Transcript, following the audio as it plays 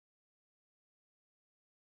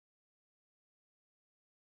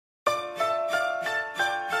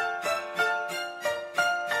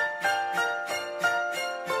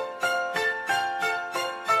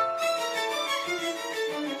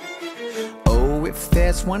if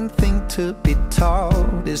there's one thing to be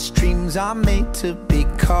taught, is dreams are made to be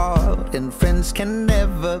caught, and friends can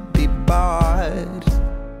never be bought.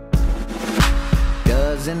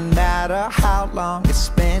 Doesn't matter how long it's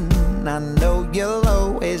been, I know you'll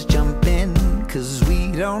always jump in, 'cause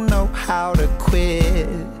we don't know how to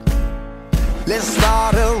quit. Let's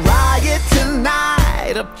start a riot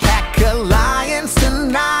tonight, a pack alliance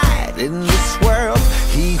tonight. In this world,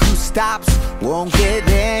 he who stops won't get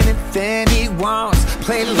anything he wants.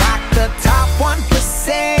 Play like the top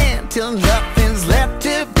 1% till nothing's left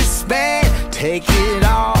to be spent. Take it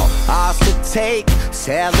all, ours to take,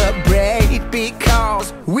 celebrate,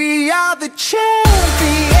 because we are the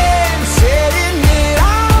champions, setting it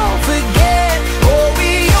off again. Oh,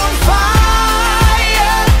 we on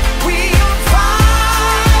fire, we on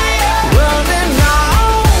fire, running our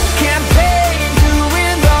own campaign,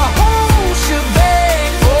 doing the whole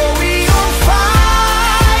shebang. Oh, we on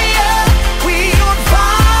fire, we on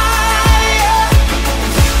fire.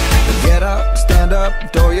 Get up, stand up,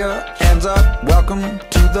 throw your hands up. Welcome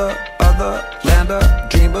to the other land of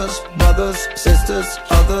dreamers, brothers, sisters,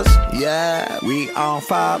 others. Yeah, we on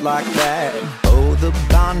fire like that. Oh, the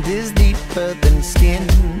bond is deeper than skin,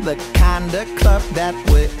 the kind of club that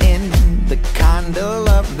we're in, the kind of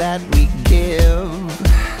love that we give.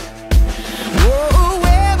 Whoa,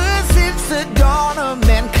 ever since the dawn of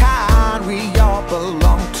mankind, we all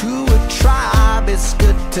belong to a tribe. It's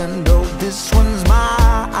good to know this one's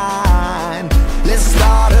mine. Let's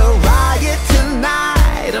start a riot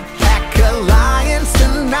tonight, a pack alliance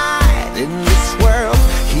tonight. In this world,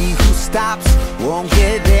 he who stops won't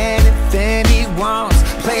get anything he wants.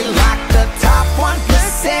 Play like the top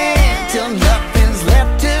 1% till nothing's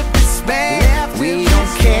left to be spent. We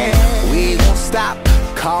don't care, we won't stop.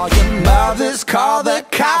 Call your mothers, call the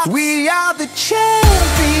cops. We are the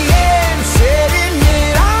champions, setting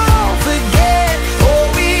it off again. Oh,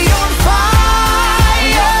 we on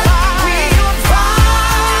fire, we on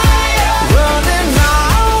fire, running our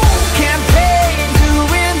own campaign,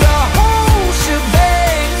 doing the whole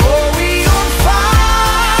shebang. Oh, we on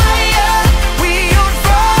fire, we on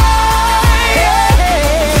fire.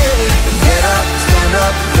 Get up, stand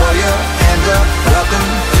up, throw your hands up. Welcome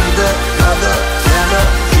to the other land of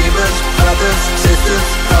dreamers, brothers, sisters,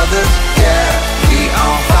 others. Yeah, we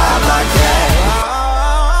on fire like that.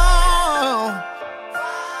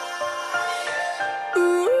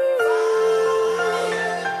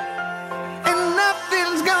 And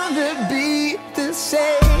nothing's gonna be the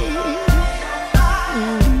same.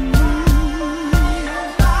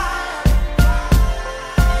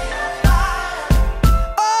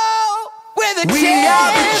 Oh, we're the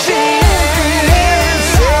champions,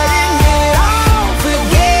 setting it off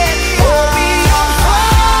again. Oh, we on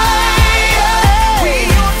fire, we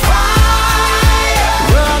on fire,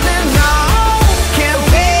 running our own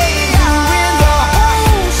campaign, doing the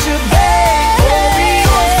whole shebang. Oh, we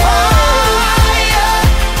on fire,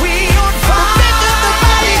 we on fire. The bigger the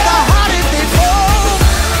body, the harder they fall.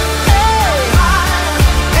 Hey,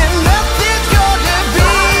 and nothing's gonna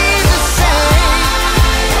be the same.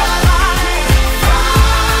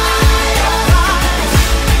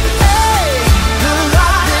 Hey, the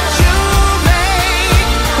life that you make,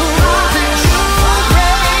 the rules that you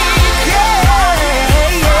break. Yeah, yeah.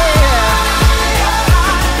 You know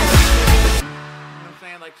what I'm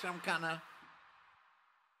saying? Like some kind of.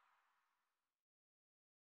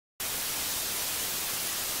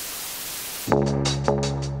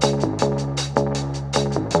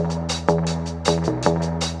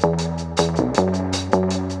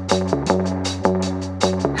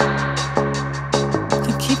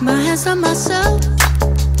 Can keep my hands on myself.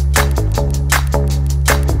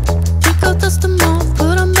 Think I'll dust them off,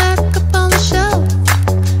 put them back up on the shelf.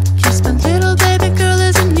 Guess my little baby girl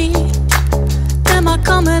is in need. Am I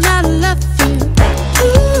coming out of left field?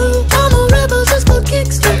 Ooh, I'm a rebel just for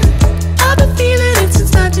kicks now. I've been feeling it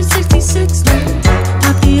since 1966 now.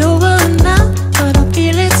 Might be over now, but I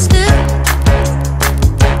feel it still.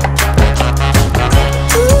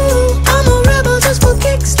 Ooh, I'm a rebel just for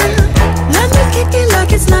kicks now. Let me kick it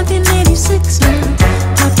like it's 1986 now.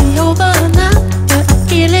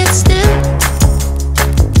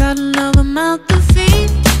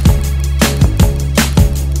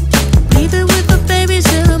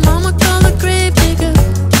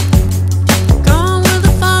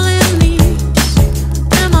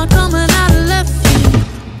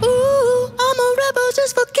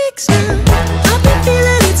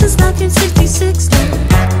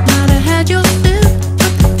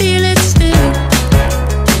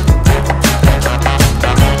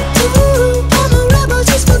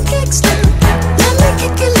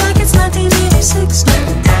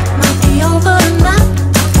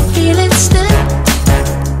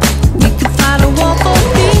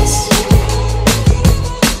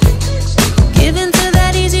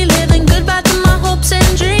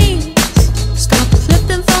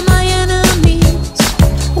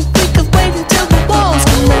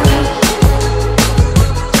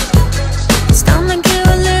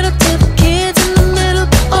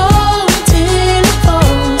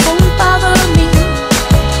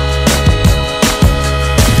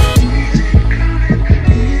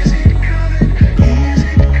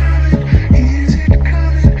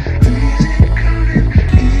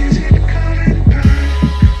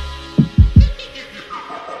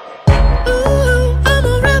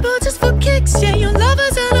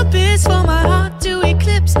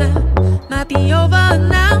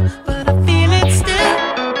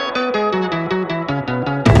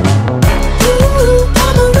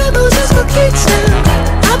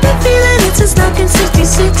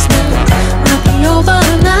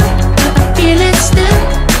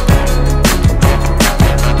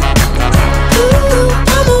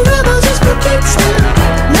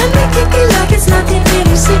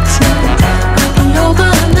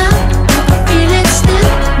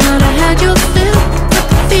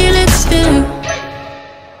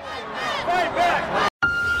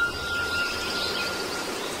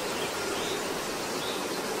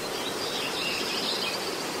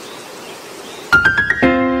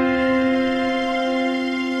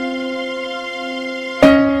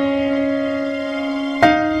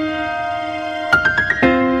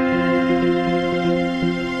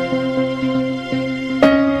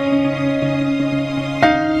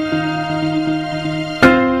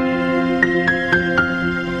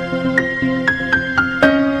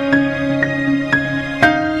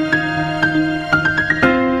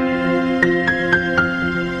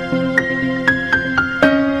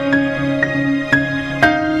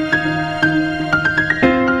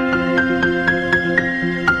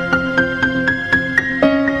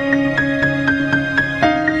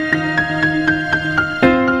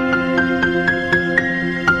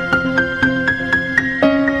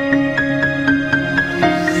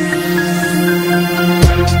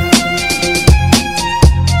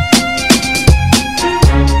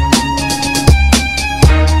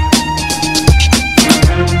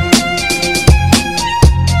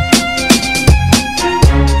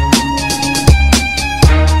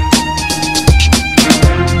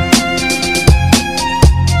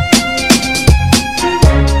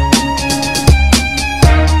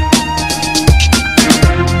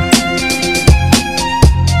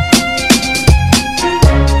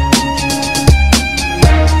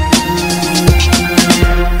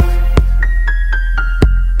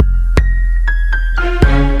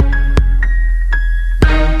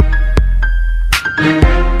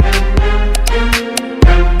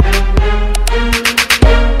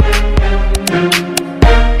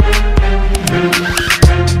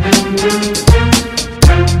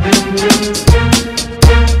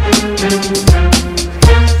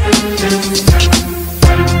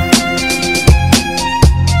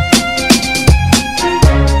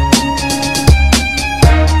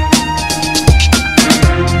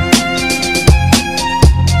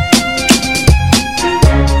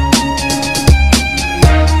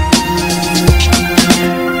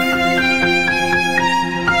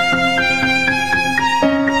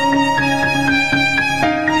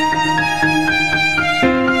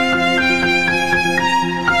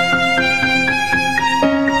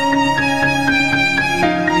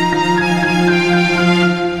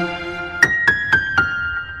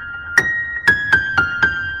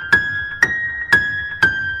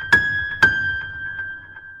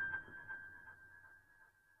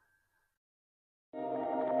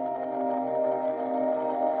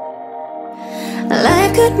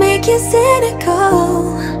 Life could make you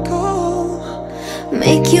cynical,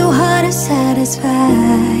 make your heart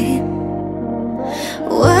unsatisfied.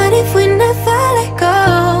 What if we never let go,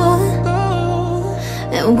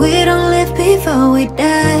 and we don't live before we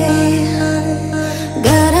die?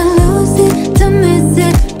 Gotta lose it to miss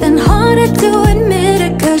it, then harder to admit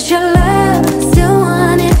it, 'cause your love still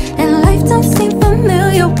want it, and life don't seem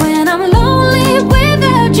familiar when I'm lonely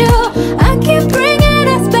without you. I keep bringing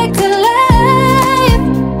us back to life,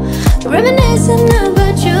 reminiscing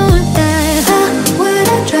about you and that. Would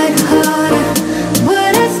I try harder?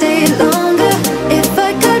 Would I stay longer? If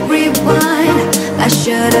I could rewind, I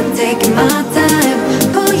should have taken my time.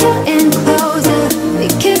 Pull you in closer, be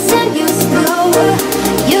kissing you slower.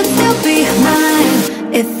 You'd still be mine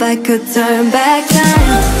if I could turn back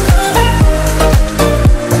time.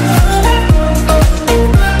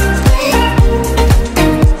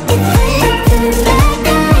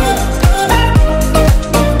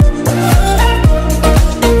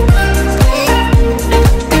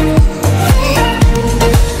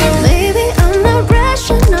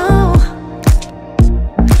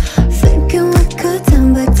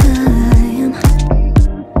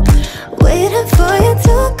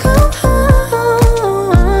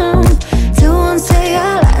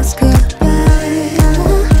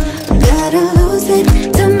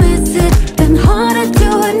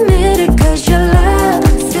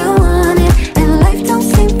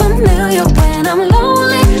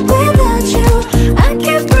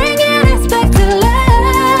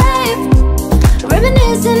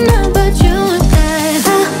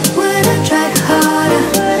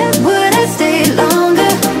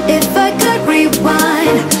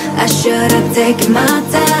 Taking my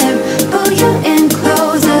time, pull you in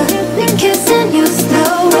closer, and kissing you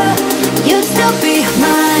slower. You'd still be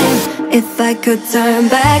mine if I could turn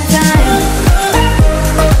back time.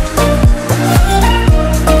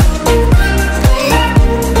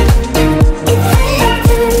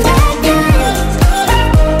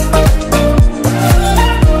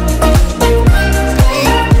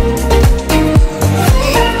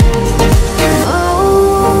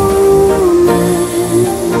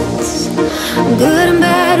 Good and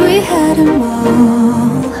bad, we had them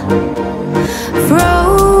all.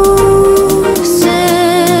 Frozen,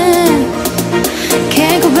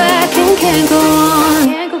 can't go back and can't go on.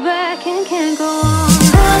 Can't go back and can't go on.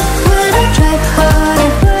 Would I try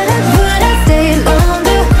harder? Would I stay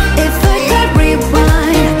longer? If I could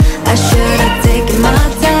rewind, I should have taken my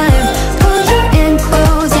time. Pull you in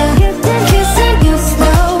closer, kissing you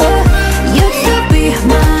slower. You'd still be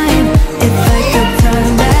mine if I could turn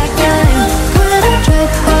back time. Would I try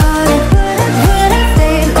harder? Would I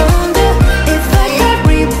stay longer? If I could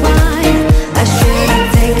rewind, I should have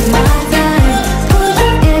taken my time. Pull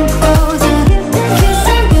you in closer,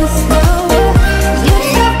 kissing you slower. You'd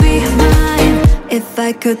still be mine if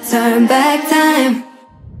I could turn back time.